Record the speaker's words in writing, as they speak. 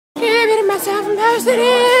myself in Paris. It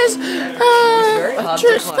is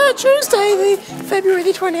Tuesday, February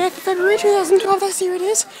the 28th of February 2012. That's here it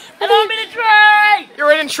is. And I'm in a tray!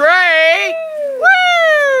 You're in a tray! Woo!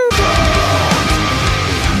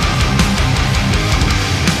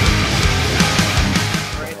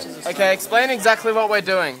 Okay, explain exactly what we're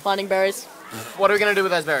doing. Finding berries. What are we going to do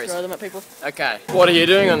with those berries? Throw them at people. Okay. What are you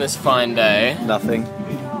doing on this fine day? Nothing.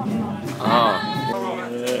 Oh.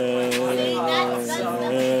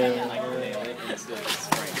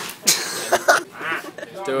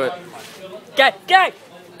 Do it. Gay! Gay!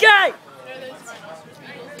 Gay!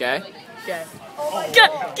 Okay? Gay! Gay!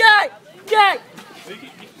 Gay! Gay!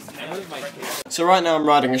 So right now I'm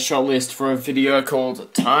writing a short list for a video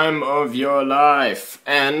called Time of Your Life,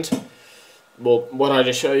 and well, what I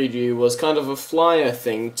just showed you was kind of a flyer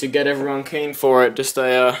thing to get everyone keen for it, just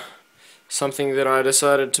a something that I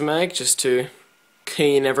decided to make just to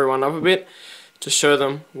keen everyone up a bit, to show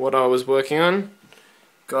them what I was working on.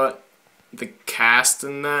 Got the cast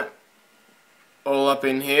and that all up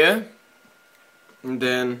in here, and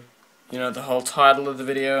then, you know, the whole title of the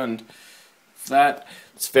video and that.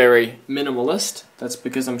 It's very minimalist. That's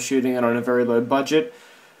because I'm shooting it on a very low budget.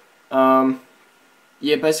 Yeah,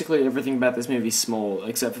 basically everything about this movie is small,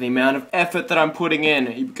 except for the amount of effort that I'm putting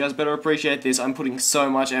in. You guys better appreciate this. I'm putting so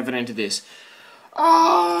much effort into this.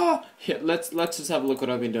 Here, let's just have a look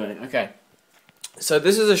what I've been doing. Okay. So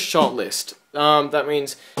this is a shot list. That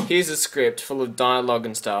means here's a script full of dialogue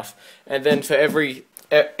and stuff, and then for every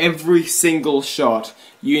single shot,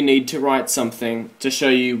 you need to write something to show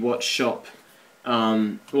you what shot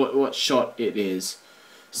it is.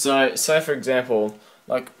 So for example,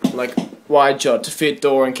 like wide shot to fit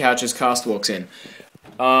door and couch as cast walks in.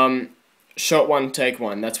 Shot one, take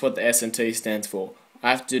one. That's what the S&T stands for. I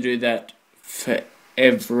have to do that for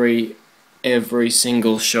every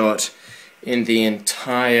single shot in the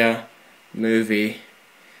entire movie,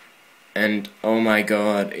 and oh my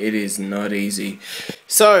god, it is not easy.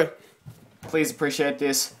 So please appreciate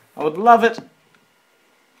this. I would love it.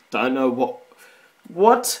 Don't know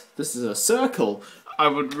what? This is a circle. I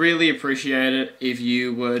would really appreciate it if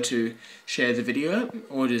you were to share the video,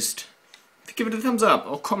 or just give it a thumbs up,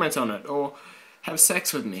 or comment on it, or have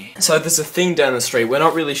sex with me. So there's a thing down the street. We're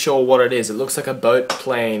not really sure what it is. It looks like a boat,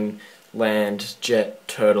 plane, land, jet,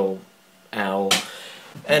 turtle, owl.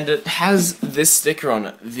 And it has this sticker on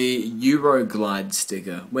it, the Euroglide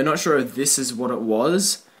sticker. We're not sure if this is what it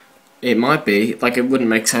was. It might be. Like, it wouldn't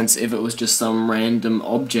make sense if it was just some random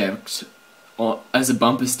object as a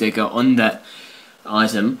bumper sticker on that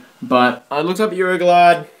item. But I looked up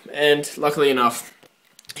Euroglide, and luckily enough,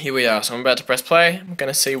 here we are. So I'm about to press play. I'm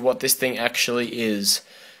going to see what this thing actually is.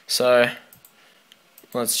 So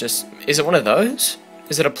let's just... Is it one of those?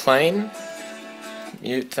 Is it a plane?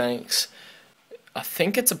 Mute, thanks. I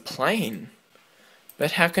think it's a plane.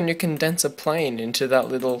 But how can you condense a plane into that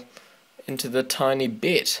little... into the tiny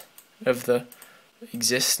bit of the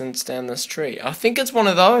existence down this tree? I think it's one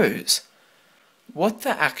of those. What the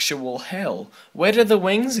actual hell? Where do the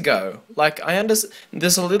wings go? Like, I understand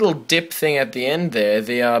there's a little dip thing at the end there,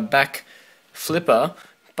 the back flipper,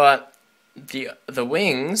 but the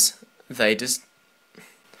wings, they just...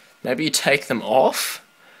 Maybe you take them off?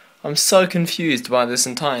 I'm so confused by this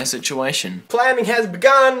entire situation. Planning has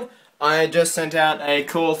begun! I just sent out a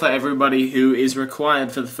call for everybody who is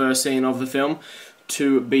required for the first scene of the film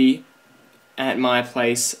to be at my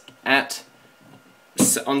place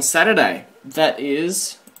on Saturday. That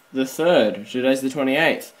is the 3rd. Today's the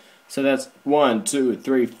 28th. So that's 1, 2,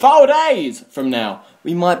 3, 4 days from now.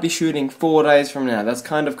 We might be shooting 4 days from now. That's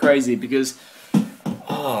kind of crazy because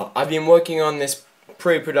I've been working on this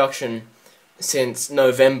pre-production since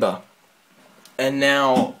November. And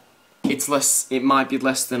now it might be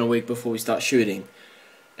less than a week before we start shooting.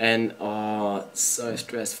 And it's so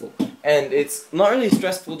stressful. And it's not really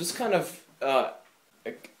stressful, just kind of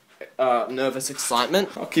nervous excitement.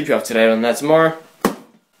 I'll keep you up to date on that tomorrow.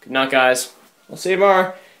 Good night, guys. I'll see you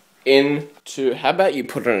tomorrow. How about you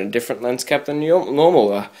put on a different lens cap than your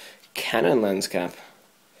normal Canon lens cap?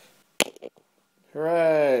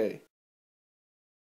 Hooray!